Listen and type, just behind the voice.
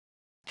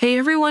Hey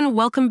everyone,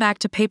 welcome back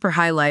to Paper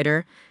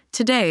Highlighter.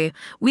 Today,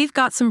 we've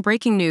got some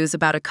breaking news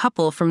about a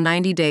couple from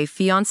 90 Day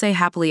Fiancé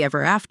Happily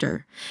Ever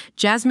After.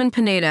 Jasmine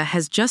Pineda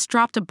has just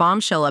dropped a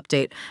bombshell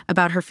update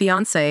about her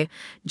fiancé,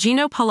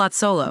 Gino.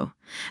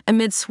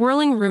 Amid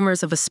swirling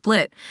rumors of a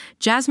split,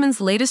 Jasmine's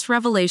latest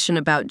revelation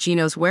about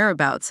Gino's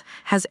whereabouts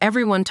has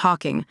everyone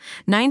talking.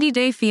 90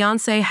 Day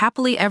Fiancé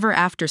Happily Ever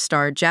After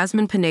star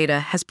Jasmine Pineda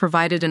has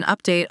provided an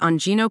update on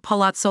Gino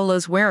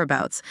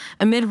whereabouts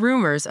amid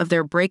rumors of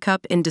their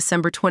breakup in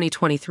December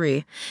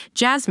 2023.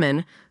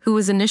 Jasmine, who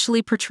was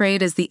initially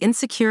portrayed as the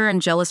insecure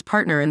and jealous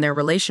partner in their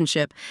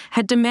relationship,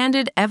 had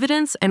demanded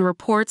evidence and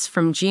reports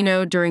from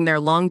Gino during their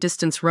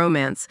long-distance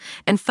romance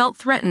and felt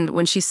threatened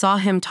when she saw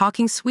him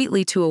talking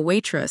sweetly to a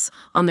waitress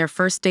on their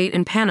first date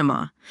in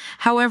Panama.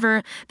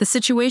 However, the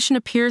situation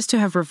appears to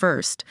have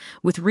reversed,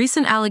 with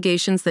recent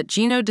allegations that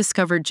Gino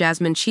discovered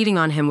Jasmine cheating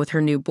on him with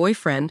her new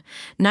boyfriend.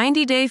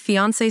 90 Day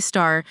Fiancé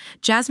star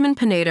Jasmine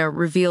Pineda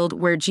revealed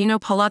where Gino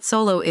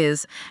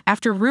is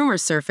after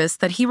rumors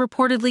surfaced that he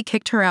reportedly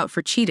kicked her out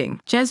for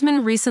cheating.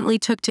 Jasmine recently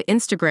took to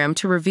Instagram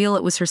to reveal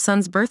it was her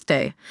son's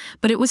birthday,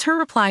 but it was her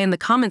reply in the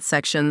comments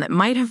section that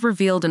might have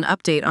revealed an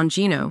update on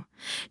Gino.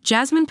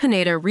 Jasmine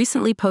Pineda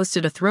recently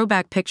posted a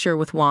throwback picture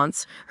with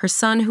Wance, her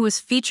son, who was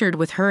featured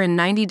with her in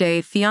 90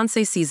 Day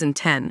Fiancé Season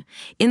 10.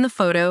 In the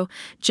photo,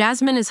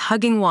 Jasmine is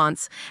hugging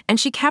Wance, and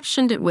she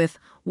captioned it with,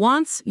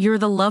 "Wance, you're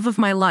the love of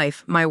my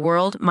life, my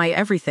world, my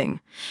everything."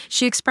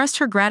 She expressed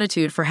her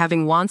gratitude for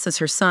having Wance as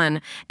her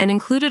son and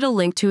included a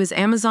link to his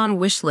Amazon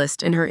wish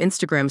list in her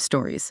Instagram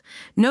stories.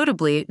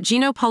 Notably,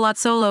 Gino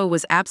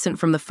was absent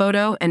from the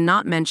photo and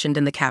not mentioned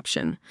in the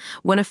caption.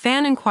 When a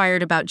fan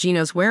inquired about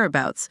Gino's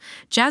whereabouts,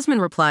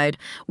 Jasmine replied,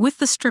 "With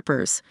the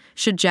strippers.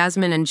 Should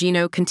Jasmine and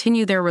Gino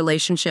continue their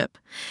relationship?"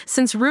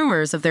 Since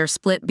rumors of their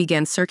split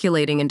began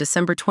circulating in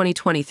December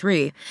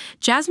 2023,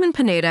 Jasmine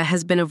Pineda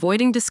has been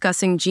avoiding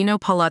discussing Gino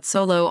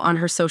on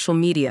her social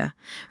media.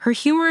 Her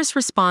humorous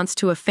response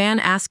to a fan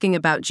asking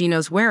about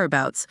Gino's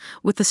whereabouts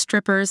with the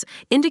strippers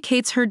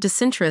indicates her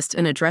disinterest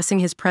in addressing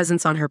his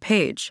presence on her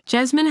page.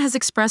 Jasmine has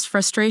expressed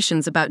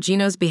frustrations about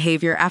Gino's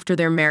behavior after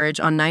their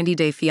marriage on 90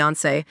 Day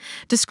Fiancé,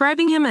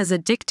 describing him as a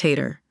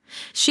dictator.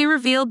 She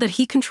revealed that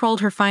he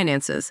controlled her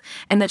finances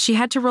and that she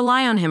had to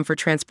rely on him for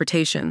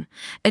transportation.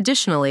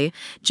 Additionally,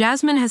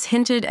 Jasmine has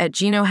hinted at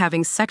Gino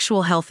having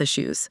sexual health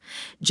issues.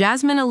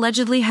 Jasmine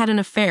allegedly had an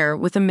affair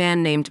with a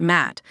man named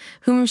Matt,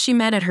 whom she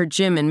met at her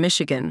gym in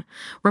Michigan.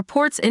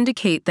 Reports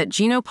indicate that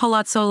Gino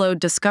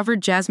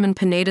discovered Jasmine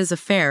Pineda's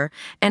affair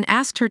and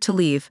asked her to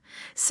leave.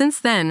 Since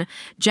then,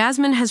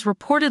 Jasmine has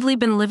reportedly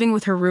been living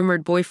with her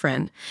rumored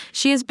boyfriend.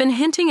 She has been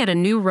hinting at a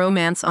new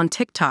romance on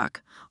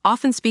TikTok,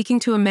 often speaking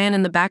to a man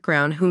in the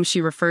background whom she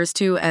refers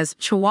to as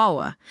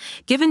Chihuahua.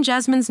 Given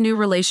Jasmine's new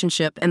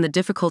relationship and the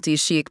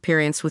difficulties she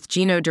experienced with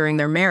Gino during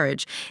their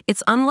marriage,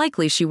 it's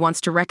unlikely she wants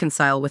to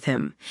reconcile with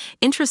him.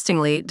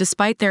 Interestingly,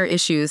 despite their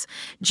issues,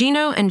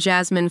 Gino and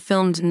Jasmine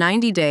filmed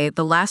 90 Day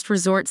The Last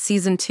Resort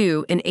Season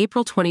 2 in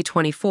April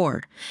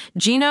 2024.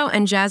 Gino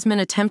and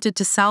Jasmine attempted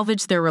to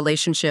salvage their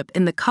relationship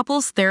in the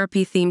couples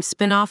therapy-themed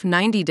spin-off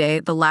 90 Day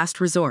The Last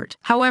Resort.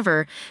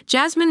 However,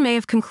 Jasmine may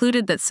have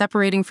concluded that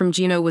separating from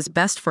Gino was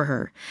best for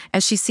her,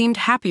 as she seemed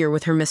happier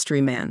with her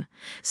mystery man.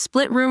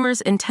 Split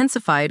rumors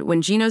intensified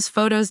when Gino's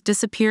photos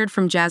disappeared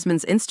from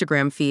Jasmine's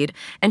Instagram feed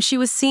and she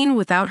was seen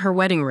without her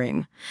wedding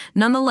ring.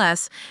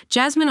 Nonetheless,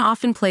 Jasmine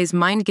often plays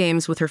mind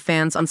games with her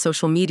fans on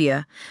social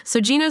media, so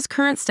Gino's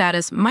current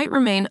status might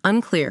remain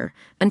unclear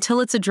until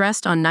it's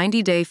addressed on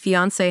 90 Day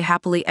Fiancé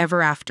Happily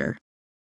Ever After.